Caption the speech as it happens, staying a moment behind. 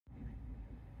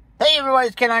Hey everybody,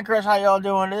 it's Ken and Chris. How y'all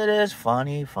doing? It is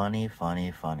funny.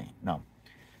 No.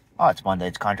 Oh, it's Monday.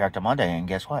 It's Contractor Monday. And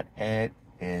guess what? It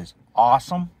is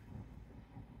awesome.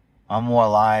 I'm more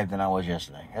alive than I was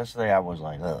yesterday. Yesterday I was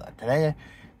like, ugh. Today,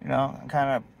 I'm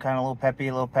kind of a little peppy,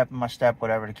 a little pep in my step,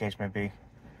 whatever the case may be.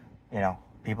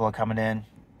 People are coming in.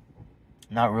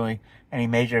 Not really any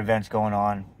major events going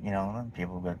on.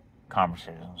 People got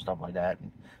conferences and stuff like that.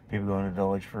 And people go to the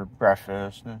village for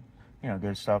breakfast and,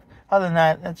 good stuff. Other than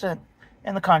that, that's it.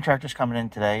 And the contractors coming in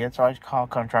today. It's always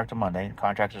called Contractor Monday.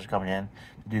 Contractors are coming in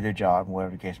to do their job,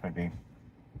 whatever the case may be.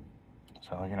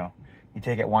 So, you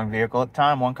take it one vehicle at a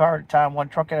time, one car at a time, one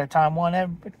truck at a time,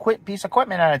 one piece of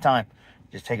equipment at a time.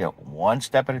 Just take it one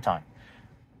step at a time.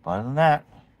 But other than that,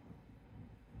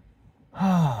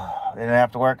 then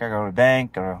after work, I go to the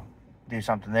bank or do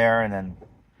something there and then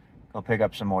go pick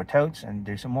up some more totes and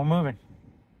do some more moving.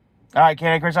 All right,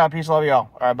 Kenny, Chris out. Peace, love y'all.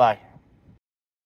 All right, bye.